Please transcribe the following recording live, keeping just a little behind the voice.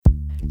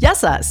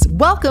Yes, us.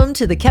 Welcome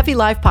to the Kefi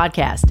Life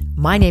Podcast.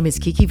 My name is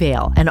Kiki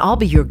Vale, and I'll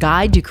be your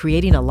guide to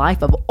creating a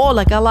life of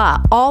Ola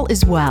Kala, all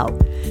is well.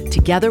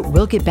 Together,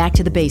 we'll get back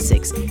to the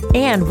basics,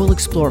 and we'll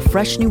explore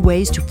fresh new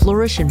ways to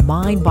flourish in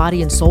mind,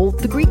 body, and soul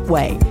the Greek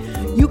way.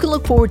 You can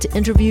look forward to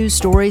interviews,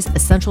 stories,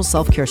 essential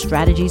self-care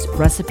strategies,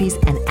 recipes,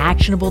 and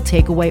actionable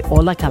takeaway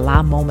Ola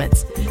Kala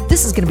moments.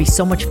 This is going to be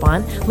so much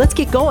fun. Let's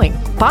get going.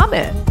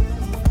 Πάμε!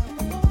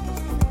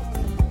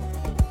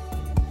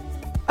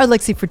 Our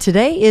lexi for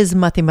today is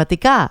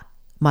mathematika.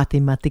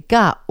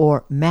 Mathematika,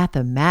 or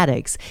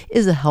mathematics,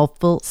 is a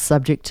helpful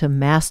subject to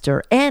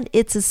master, and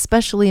it's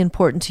especially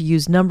important to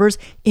use numbers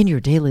in your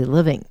daily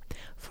living.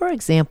 For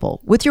example,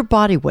 with your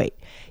body weight,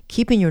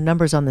 keeping your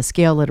numbers on the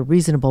scale at a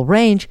reasonable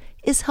range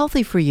is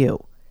healthy for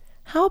you.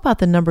 How about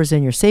the numbers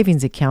in your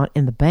savings account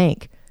in the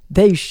bank?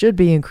 They should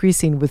be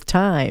increasing with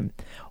time.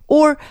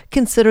 Or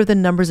consider the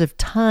numbers of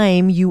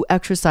time you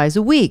exercise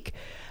a week.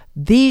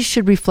 These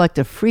should reflect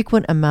a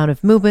frequent amount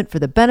of movement for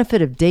the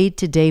benefit of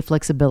day-to-day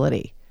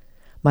flexibility.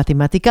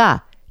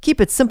 Mathematika. Keep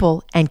it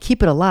simple and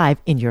keep it alive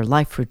in your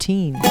life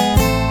routine.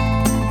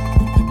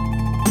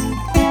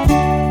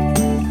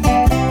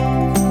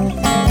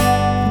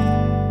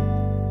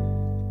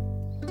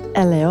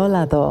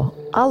 Eleolado,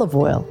 olive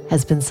oil,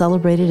 has been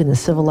celebrated in the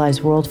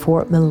civilized world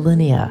for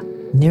millennia.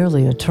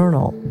 Nearly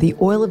eternal, the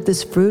oil of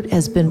this fruit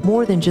has been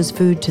more than just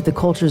food to the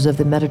cultures of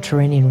the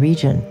Mediterranean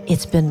region.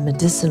 It's been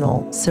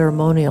medicinal,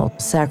 ceremonial,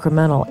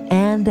 sacramental,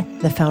 and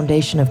the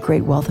foundation of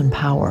great wealth and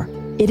power.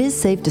 It is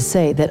safe to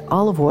say that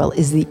olive oil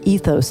is the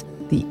ethos,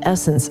 the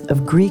essence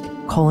of Greek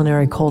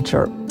culinary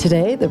culture.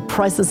 Today, the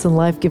priceless and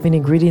life-giving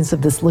ingredients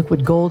of this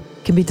liquid gold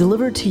can be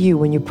delivered to you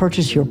when you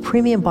purchase your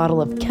premium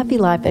bottle of Kefi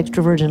Life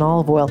extra virgin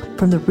olive oil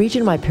from the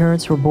region my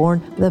parents were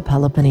born, the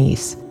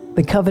Peloponnese.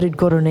 The coveted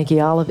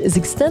Koroneiki olive is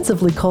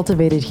extensively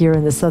cultivated here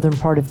in the southern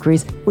part of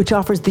Greece, which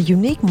offers the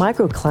unique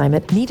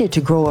microclimate needed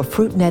to grow a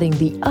fruit netting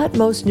the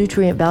utmost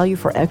nutrient value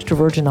for extra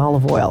virgin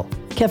olive oil.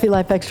 Kefi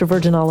Life extra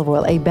virgin olive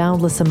oil, a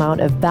boundless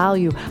amount of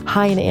value,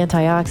 high in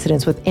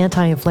antioxidants with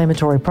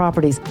anti-inflammatory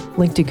properties,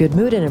 linked to good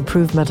mood and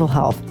improved mental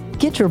health.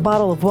 Get your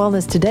bottle of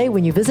wellness today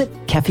when you visit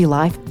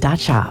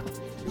kefilife.shop.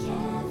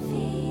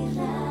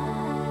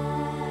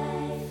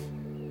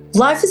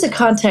 Life is a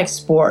contact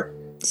sport.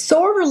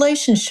 So are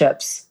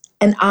relationships.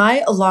 And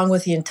I, along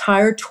with the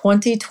entire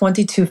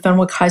 2022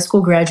 Fenwick High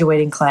School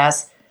graduating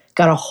class,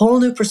 got a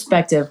whole new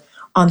perspective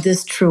on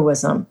this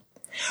truism.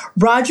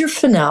 Roger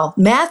Fennell,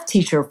 math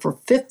teacher for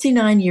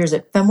 59 years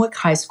at Fenwick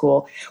High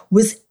School,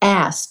 was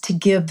asked to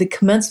give the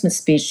commencement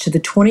speech to the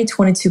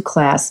 2022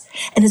 class,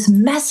 and his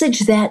message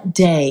that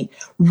day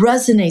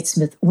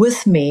resonates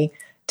with me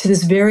to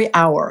this very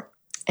hour.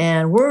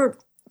 And we're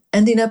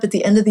ending up at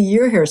the end of the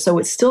year here, so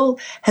it still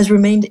has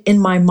remained in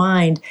my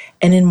mind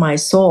and in my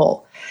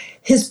soul.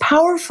 His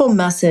powerful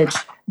message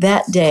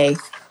that day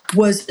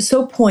was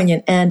so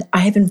poignant, and I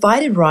have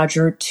invited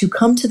Roger to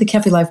come to the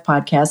Kefi Life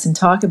podcast and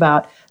talk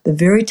about the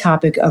very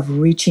topic of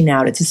reaching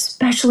out. It's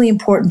especially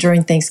important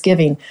during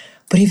Thanksgiving,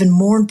 but even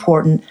more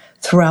important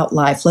throughout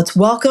life. Let's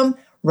welcome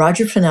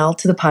Roger Fennell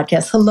to the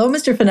podcast. Hello,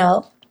 Mr.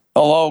 Fennell.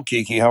 Hello,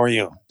 Kiki. How are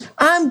you?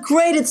 I'm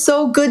great. It's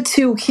so good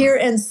to hear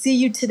and see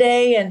you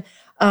today. And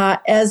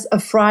as a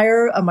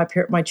friar,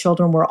 my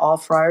children were all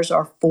friars,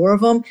 are four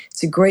of them.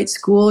 It's a great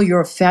school. You're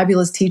a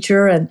fabulous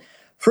teacher. And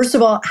first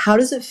of all, how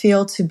does it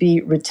feel to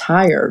be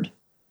retired?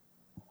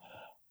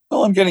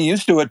 Well, I'm getting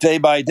used to it day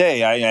by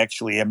day. I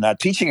actually am not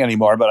teaching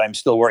anymore, but I'm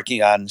still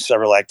working on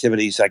several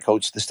activities. I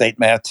coach the state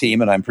math team,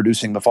 and I'm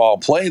producing the fall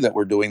play that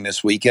we're doing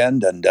this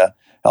weekend and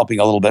helping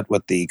a little bit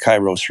with the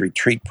Kairos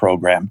Retreat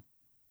program.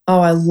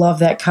 Oh, I love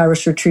that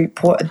Kairos Retreat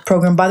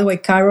program. By the way,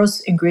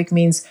 Kairos in Greek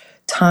means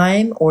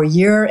time or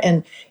year,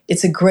 and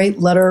it's a great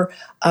letter.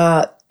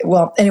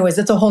 Well, anyways,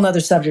 that's a whole nother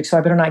subject, so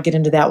I better not get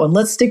into that one.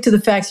 Let's stick to the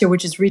facts here,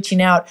 which is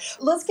reaching out.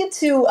 Let's get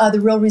to the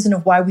real reason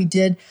of why we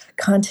did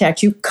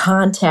contact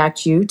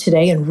you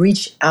today and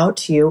reach out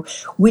to you,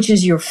 which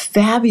is your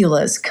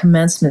fabulous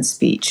commencement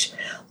speech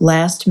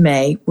last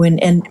May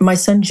and my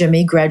son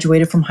Jimmy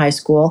graduated from high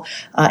school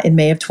in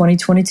May of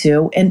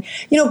 2022. And,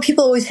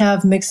 people always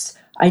have mixed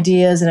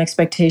ideas and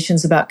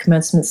expectations about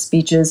commencement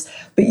speeches,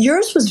 but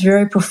yours was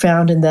very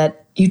profound in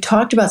that you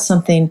talked about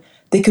something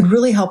that could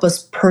really help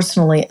us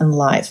personally in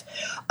life.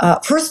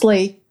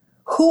 Firstly,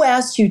 who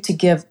asked you to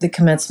give the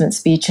commencement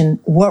speech, and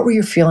what were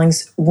your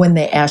feelings when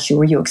they asked you?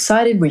 Were you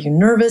excited? Were you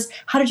nervous?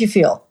 How did you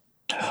feel?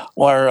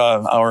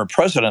 Well, our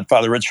president,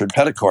 Father Richard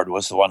Petticord,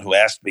 was the one who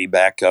asked me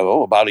back,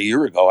 about a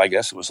year ago. I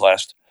guess it was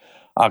last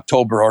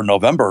October or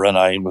November, and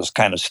I was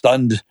kind of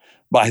stunned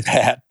by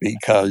that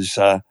because,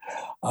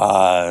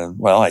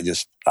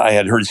 I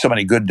had heard so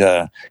many good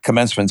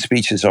commencement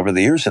speeches over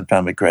the years at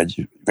Fenwick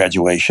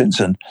graduations,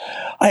 and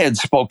I had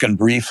spoken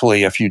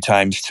briefly a few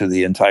times to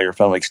the entire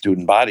Fenwick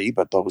student body,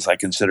 but those I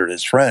considered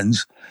as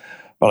friends.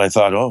 But I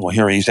thought,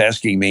 here he's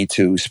asking me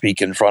to speak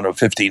in front of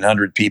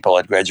 1,500 people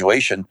at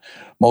graduation,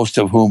 most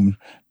of whom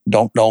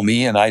don't know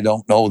me and I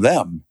don't know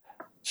them.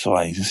 So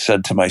I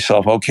said to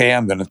myself, okay,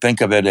 I'm going to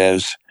think of it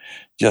as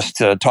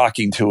just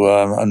talking to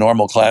a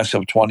normal class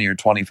of 20 or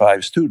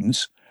 25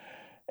 students.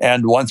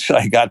 And once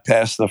I got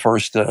past the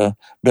first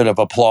bit of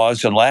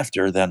applause and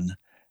laughter, then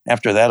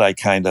after that, I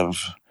kind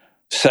of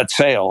set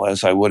sail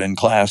as I would in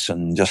class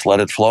and just let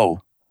it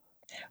flow.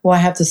 Well, I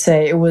have to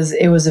say it was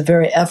a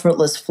very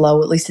effortless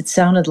flow. At least it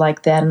sounded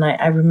like that. And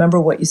I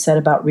remember what you said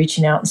about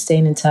reaching out and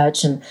staying in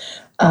touch and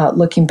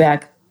looking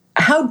back.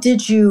 How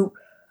did you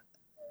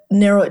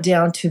narrow it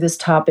down to this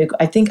topic?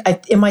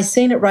 Am I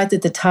saying it right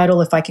that the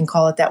title, if I can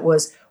call it that,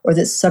 was, or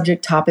the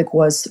subject topic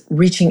was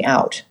reaching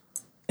out?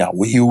 Yeah,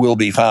 you will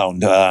be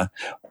found.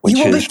 Which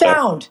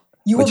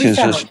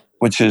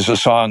is a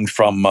song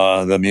from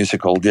the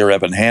musical Dear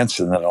Evan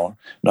Hansen that a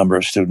number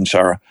of students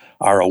are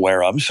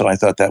aware of. So I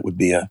thought that would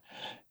be a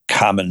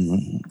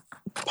common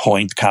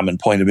point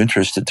of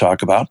interest to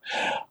talk about.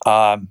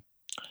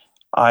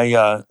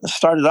 I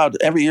started out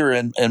every year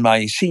in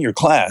my senior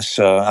class.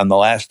 On the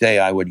last day,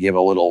 I would give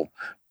a little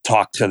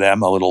talk to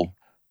them, a little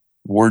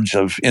words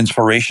of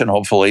inspiration,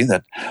 hopefully,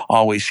 that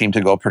always seemed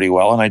to go pretty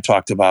well. And I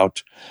talked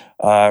about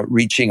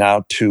reaching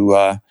out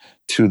to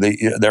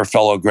their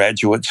fellow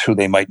graduates who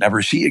they might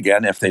never see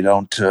again if they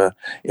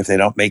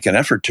don't make an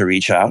effort to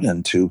reach out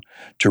and to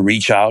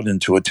reach out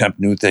and to attempt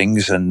new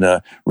things and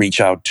reach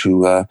out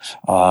to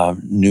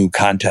new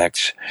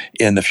contacts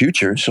in the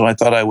future. So I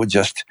thought I would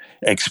just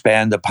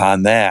expand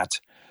upon that.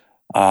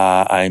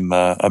 I'm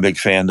a big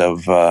fan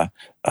of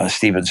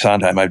Stephen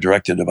Sondheim. I've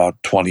directed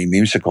about 20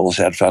 musicals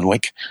at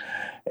Fenwick,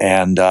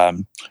 and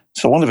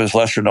so one of his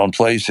lesser-known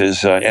plays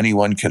is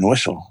Anyone Can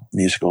Whistle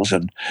musicals,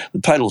 and the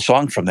title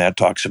song from that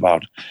talks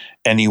about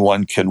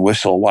anyone can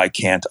whistle, why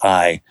can't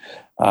I?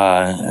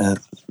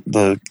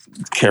 The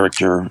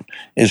character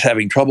is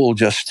having trouble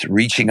just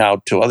reaching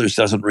out to others,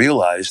 doesn't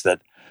realize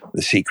that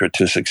the secret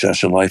to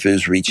success in life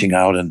is reaching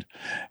out and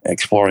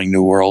exploring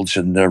new worlds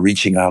and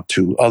reaching out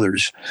to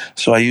others.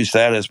 So I used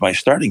that as my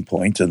starting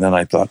point, and then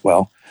I thought,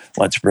 well,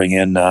 let's bring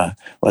in the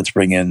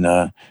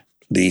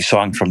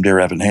song from Dear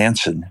Evan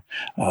Hansen,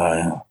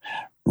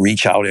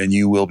 Reach Out and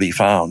You Will Be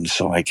Found.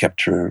 So I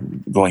kept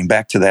going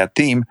back to that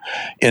theme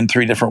in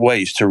three different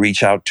ways: to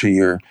reach out to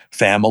your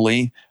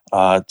family,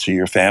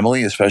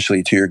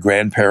 especially to your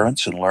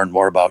grandparents, and learn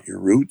more about your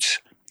roots.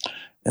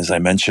 As I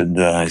mentioned,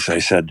 as I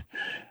said,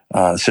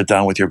 sit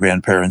down with your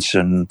grandparents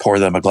and pour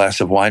them a glass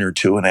of wine or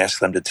two and ask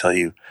them to tell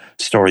you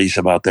stories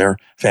about their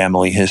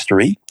family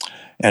history,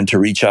 and to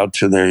reach out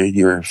to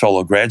your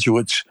fellow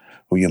graduates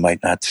who you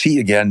might not see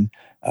again,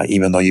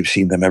 even though you've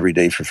seen them every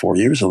day for 4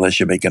 years, unless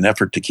you make an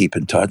effort to keep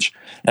in touch.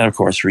 And of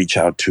course, reach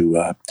out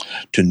to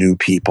new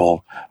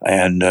people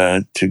and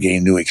to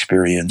gain new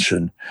experience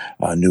and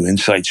new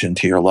insights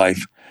into your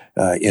life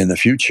in the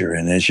future.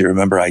 And as you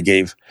remember, I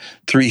gave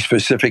 3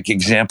 specific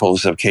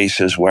examples of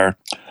cases where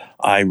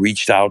I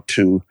reached out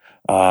to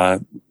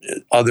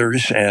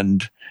others,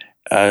 and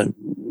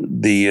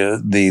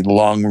the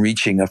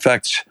long-reaching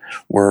effects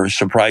were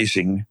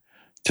surprising,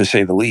 to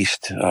say the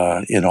least,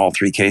 in all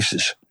 3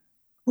 cases.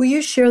 Will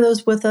you share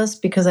those with us?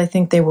 Because I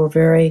think they were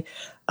very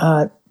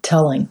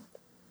telling.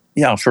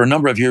 Yeah, for a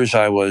number of years,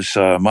 I was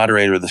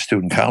moderator of the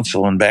Student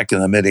Council, and back in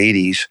the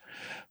mid-'80s,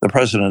 the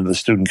president of the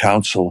Student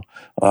Council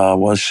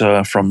was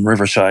from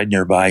Riverside,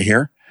 nearby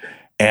here.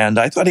 And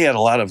I thought he had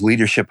a lot of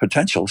leadership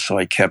potential, so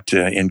I kept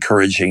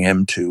encouraging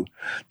him to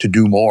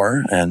do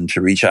more and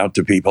to reach out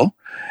to people.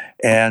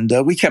 And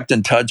we kept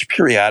in touch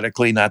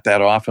periodically, not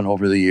that often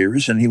over the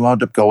years, and he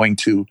wound up going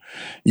to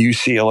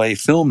UCLA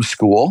Film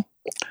School,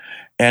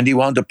 and he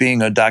wound up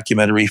being a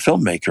documentary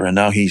filmmaker, and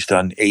now he's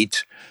done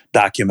 8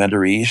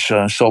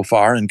 documentaries so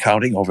far and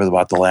counting over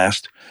about the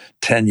last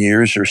 10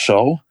 years or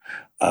so.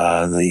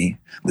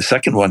 The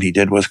second one he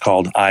did was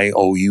called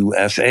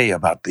IOUSA,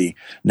 about the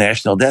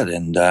national debt.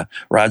 And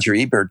Roger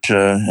Ebert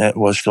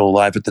was still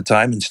alive at the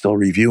time and still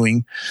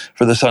reviewing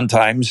for the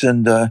Sun-Times.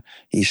 And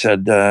he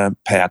said,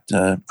 Pat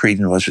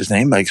Creedon was his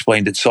name. I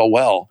explained it so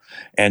well.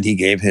 And he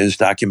gave his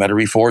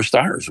documentary 4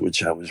 stars,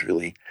 which I was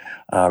really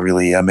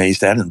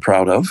amazed at and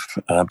proud of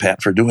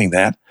Pat for doing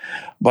that.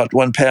 But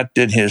when Pat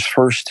did his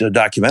first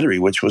documentary,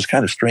 which was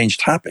kind of a strange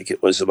topic,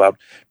 it was about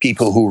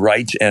people who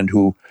write and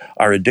who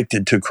are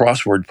addicted to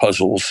crossword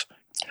puzzles.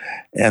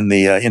 And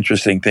the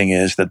interesting thing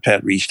is that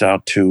Pat reached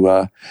out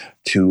to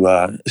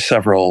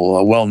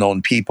several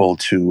well-known people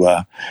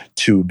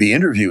to be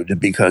interviewed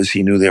because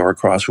he knew they were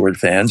crossword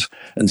fans.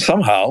 And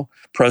somehow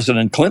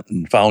President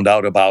Clinton found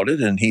out about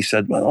it, and he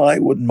said, well, I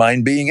wouldn't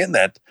mind being in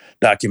that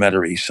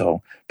documentary.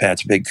 So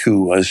Pat's big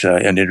coup was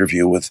an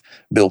interview with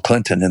Bill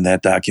Clinton in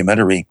that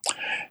documentary.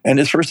 And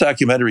his first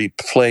documentary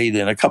played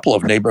in a couple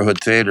of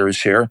neighborhood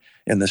theaters here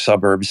in the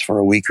suburbs for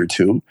a week or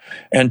two.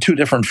 And 2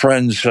 different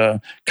friends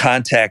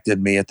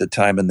contacted me at the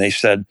time, and they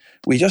said,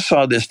 we just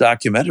saw this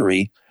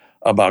documentary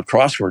about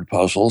crossword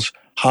puzzles.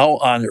 How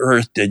on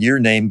earth did your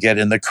name get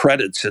in the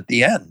credits at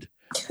the end?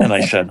 And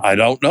I said, I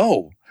don't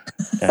know.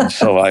 And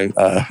so I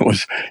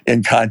was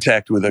in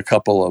contact with a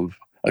couple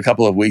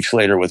of weeks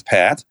later with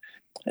Pat,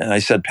 and I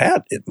said,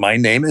 Pat, my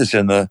name is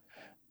in the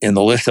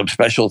list of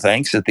special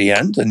thanks at the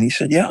end. And he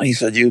said, yeah. He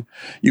said, you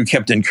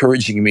kept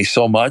encouraging me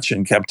so much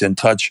and kept in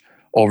touch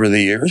over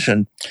the years,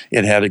 and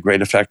it had a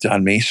great effect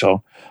on me.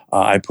 So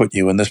I put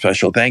you in the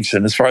special thanks.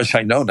 And as far as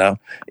I know now,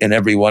 in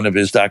every one of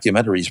his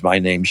documentaries, my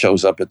name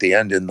shows up at the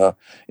end in the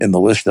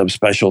list of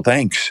special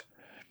thanks.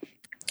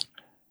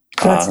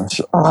 That's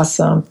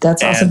awesome.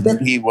 That's awesome.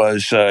 And he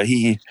was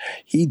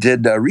he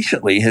did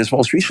recently. His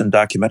most recent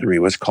documentary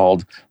was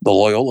called The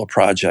Loyola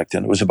Project,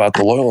 and it was about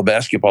the Loyola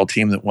basketball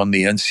team that won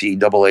the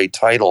NCAA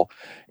title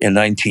in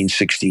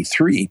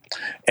 1963.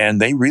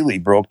 And they really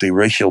broke the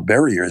racial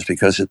barriers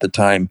because at the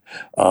time,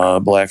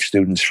 black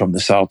students from the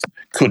South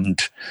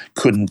couldn't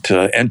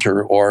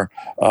enter or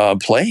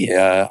play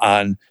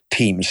on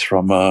teams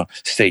from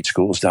state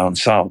schools down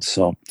south.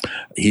 So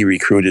he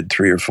recruited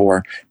 3 or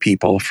 4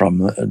 people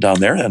from down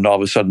there, and all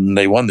of a sudden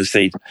they won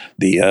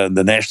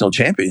the national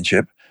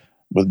championship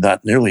with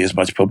not nearly as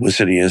much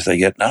publicity as they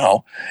get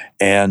now.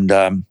 And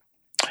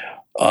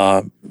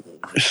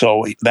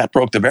so that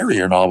broke the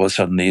barrier, and all of a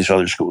sudden these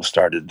other schools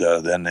started,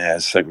 then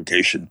as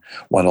segregation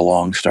went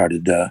along,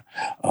 started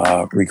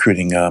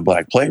recruiting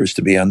black players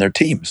to be on their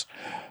teams.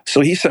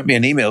 So he sent me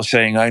an email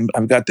saying,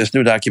 I've got this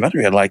new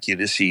documentary. I'd like you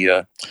to see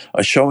a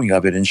showing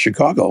of it in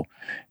Chicago.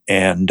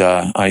 And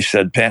I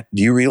said, Pat,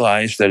 do you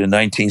realize that in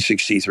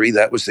 1963,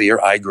 that was the year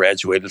I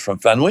graduated from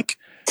Fenwick?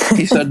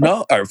 He said,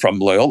 no, or from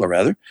Loyola,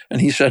 rather.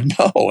 And he said,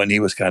 no. And he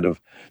was kind of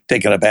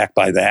taken aback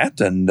by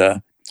that.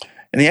 And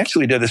he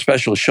actually did a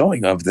special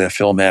showing of the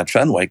film at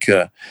Fenwick.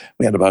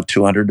 We had about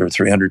 200 or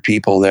 300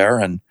 people there.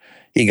 And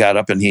he got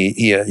up and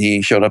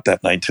he showed up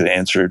that night to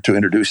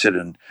introduce it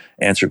and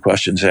answer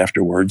questions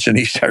afterwards. And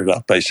he started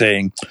off by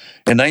saying,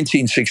 in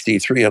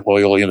 1963 at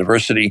Loyola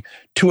University,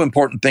 2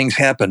 important things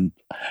happened.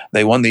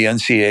 They won the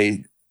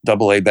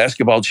NCAA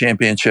basketball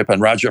championship,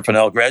 and Roger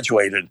Fennell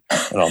graduated.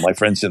 And all my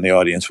friends in the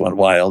audience went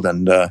wild.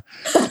 And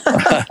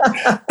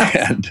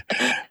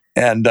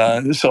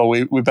so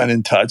we've been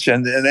in touch.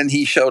 And then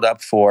he showed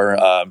up for.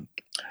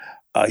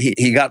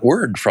 He got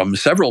word from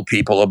several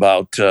people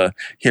about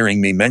hearing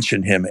me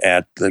mention him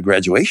at the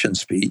graduation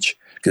speech,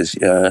 because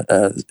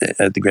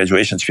at the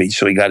graduation speech.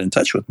 So he got in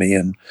touch with me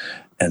and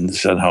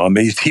said how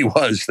amazed he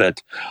was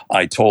that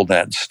I told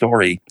that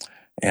story.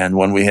 And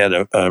when we had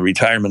a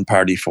retirement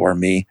party for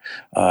me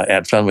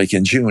at Fenwick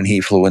in June,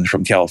 he flew in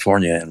from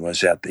California and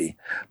was at the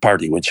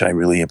party, which I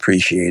really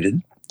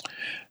appreciated.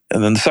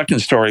 And then the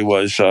second story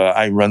was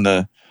I run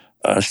the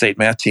state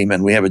math team,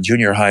 and we have a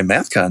junior high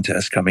math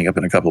contest coming up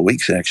in a couple of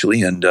weeks,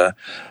 actually. And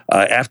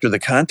after the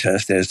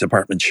contest, as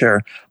department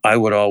chair, I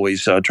would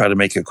always try to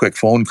make a quick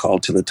phone call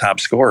to the top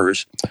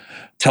scorers,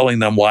 telling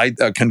them why,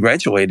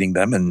 congratulating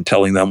them, and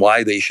telling them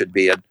why they should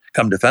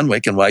come to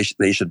Fenwick and why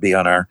they should be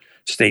on our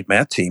state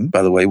math team,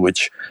 by the way,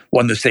 which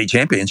won the state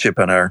championship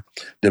in our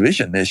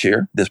division this past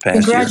year.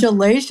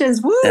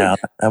 Congratulations. Woo! Yeah,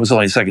 that was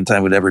only the second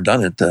time we'd ever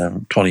done it.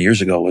 20 years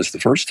ago was the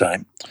first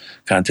time.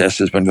 Contest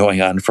has been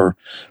going on for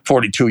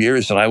 42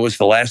 years, and I was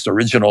the last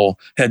original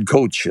head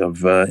coach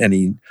of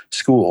any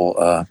school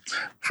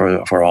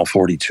for all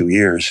 42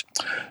 years.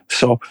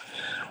 So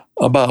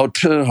about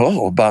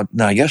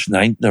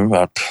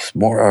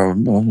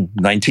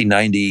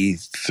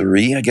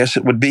 1993, I guess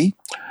it would be.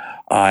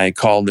 I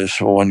called this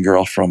one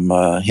girl from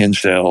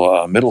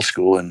Hinsdale Middle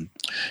School in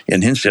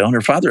Hinsdale, and her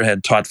father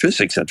had taught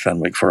physics at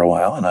Fenwick for a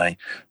while, and I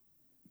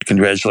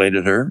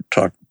congratulated her,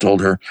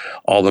 told her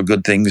all the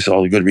good things,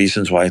 all the good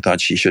reasons why I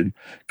thought she should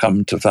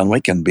come to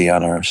Fenwick and be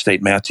on our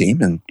state math team.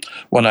 And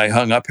when I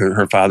hung up,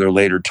 her father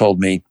later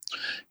told me,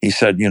 he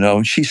said,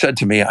 she said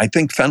to me, I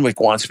think Fenwick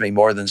wants me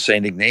more than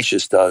St.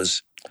 Ignatius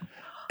does.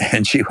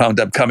 And she wound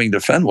up coming to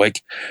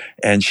Fenwick,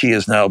 and she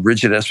is now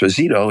Bridget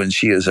Esposito, and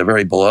she is a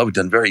very beloved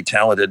and very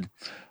talented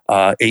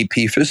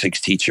AP physics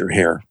teacher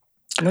here.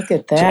 Look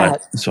at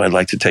that. So I'd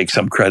like to take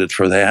some credit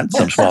for that,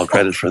 some small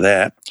credit for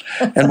that.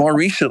 And more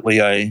recently,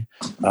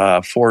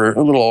 for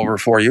a little over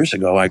 4 years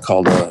ago, I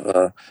called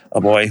a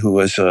boy who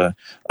was an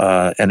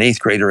 8th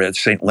grader at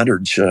St.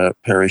 Leonard's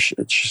Parish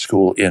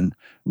School in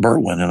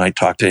Berwyn, and I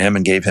talked to him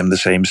and gave him the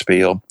same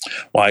spiel,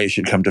 why you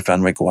should come to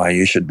Fenwick, why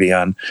you should be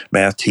on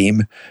math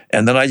team.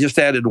 And then I just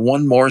added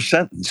one more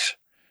sentence.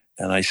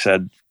 And I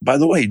said, by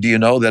the way, do you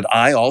know that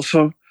I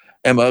also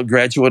am a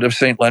graduate of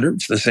St.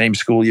 Leonard's, the same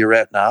school you're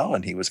at now?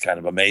 And he was kind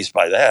of amazed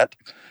by that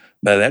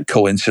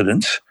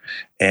coincidence.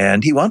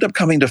 And he wound up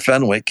coming to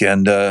Fenwick,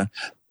 and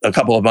a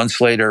couple of months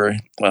later,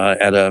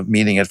 at a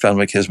meeting at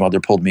Fenwick, his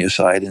mother pulled me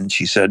aside and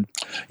she said,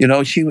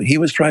 he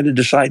was trying to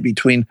decide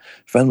between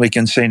Fenwick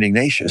and St.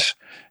 Ignatius.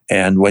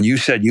 And when you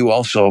said you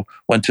also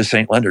went to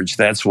St. Leonard's,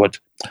 that's what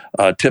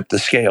tipped the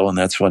scale, and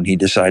that's when he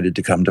decided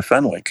to come to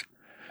Fenwick.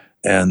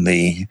 And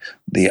the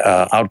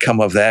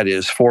outcome of that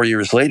is 4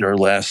 years later,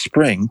 last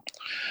spring,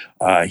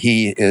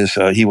 he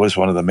was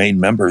one of the main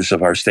members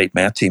of our state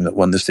math team that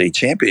won the state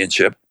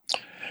championship.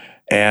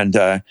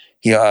 And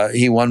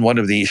he won one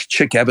of these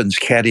Chick Evans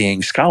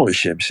caddying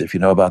scholarships. If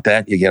you know about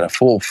that, you get a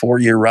full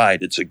 4-year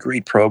ride. It's a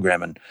great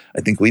program, and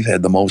I think we've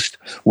had the most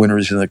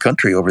winners in the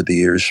country over the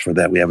years for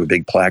that. We have a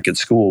big plaque at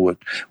school,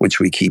 which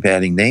we keep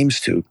adding names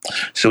to.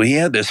 So he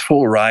had this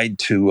full ride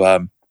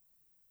to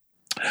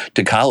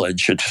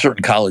college, to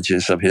certain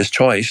colleges of his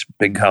choice,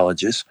 big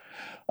colleges.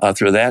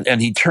 through that.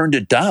 And he turned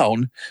it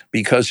down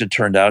because it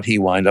turned out he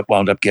wound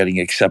up getting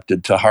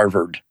accepted to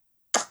Harvard.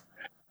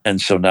 And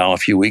so now a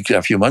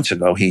few months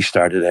ago, he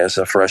started as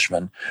a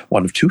freshman,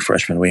 one of two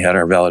freshmen. We had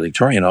our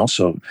valedictorian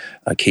also,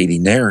 Katie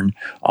Nairn,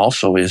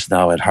 also is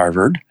now at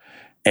Harvard.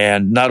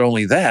 And not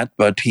only that,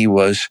 but he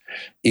was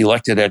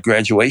elected at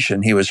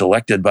graduation. He was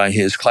elected by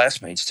his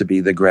classmates to be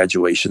the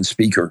graduation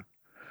speaker.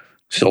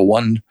 So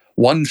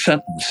one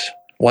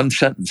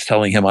sentence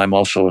telling him I'm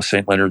also a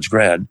St. Leonard's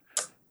grad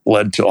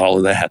led to all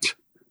of that.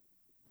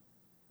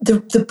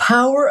 The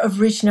power of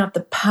reaching out,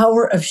 the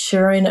power of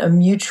sharing a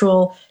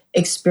mutual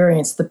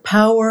experience, the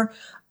power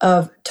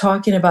of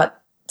talking about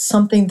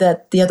something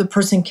that the other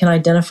person can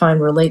identify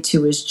and relate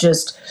to is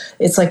just,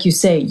 it's like you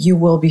say, you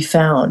will be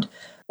found.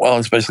 Well,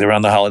 especially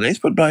around the holidays,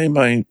 but my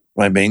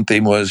main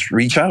theme was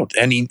reach out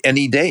any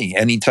day,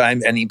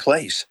 anytime, any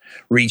place.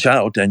 Reach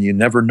out, and you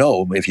never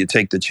know if you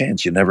take the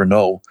chance. You never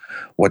know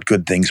what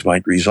good things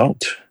might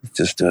result. It's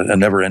just a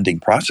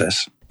never-ending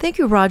process. Thank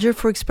you, Roger,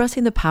 for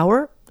expressing the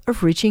power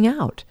of reaching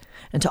out.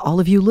 And to all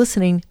of you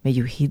listening, may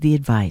you heed the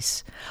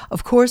advice.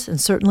 Of course, and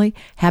certainly,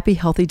 happy,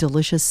 healthy,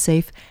 delicious,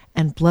 safe,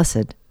 and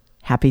blessed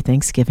happy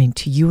Thanksgiving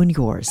to you and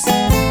yours.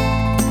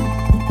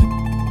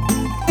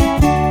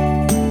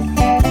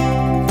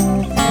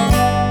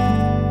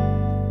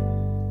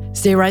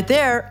 Stay right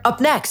there. Up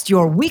next,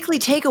 your weekly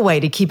takeaway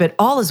to keep it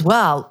all as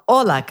well.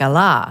 Ola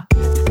Kala.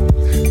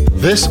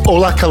 This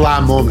Ola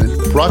Kala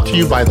moment brought to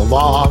you by the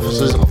law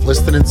offices of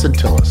Liston and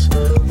Centillus.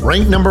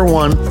 Ranked number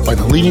 1 by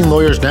the leading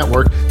lawyers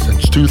network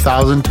since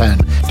 2010,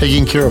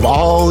 taking care of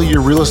all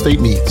your real estate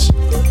needs.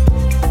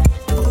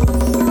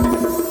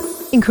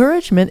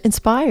 Encouragement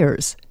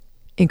inspires.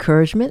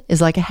 Encouragement is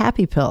like a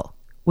happy pill.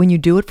 When you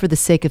do it for the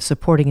sake of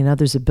supporting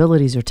another's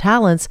abilities or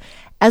talents,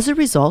 as a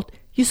result,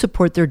 you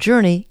support their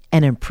journey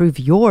and improve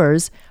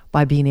yours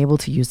by being able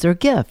to use their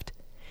gift.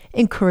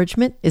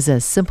 Encouragement is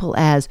as simple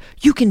as,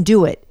 you can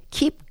do it,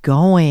 keep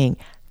going,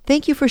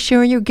 thank you for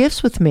sharing your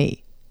gifts with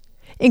me.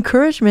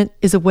 Encouragement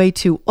is a way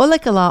to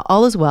olekala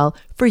all is well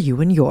for you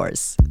and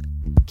yours.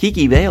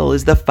 Kiki Vale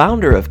is the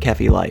founder of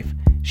Kefi Life.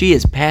 She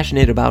is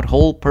passionate about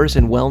whole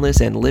person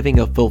wellness and living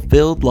a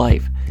fulfilled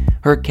life.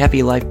 Her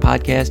Kefi Life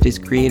podcast is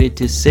created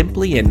to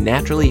simply and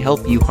naturally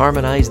help you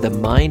harmonize the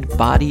mind,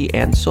 body,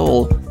 and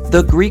soul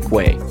the Greek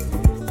way.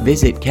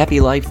 Visit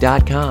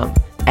KefiLife.com,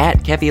 at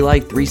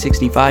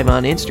KefiLife365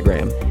 on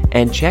Instagram,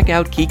 and check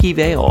out Kiki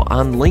Vale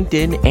on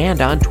LinkedIn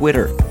and on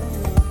Twitter.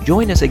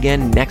 Join us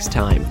again next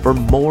time for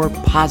more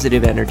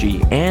positive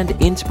energy and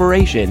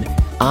inspiration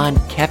on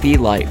Kefi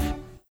Life.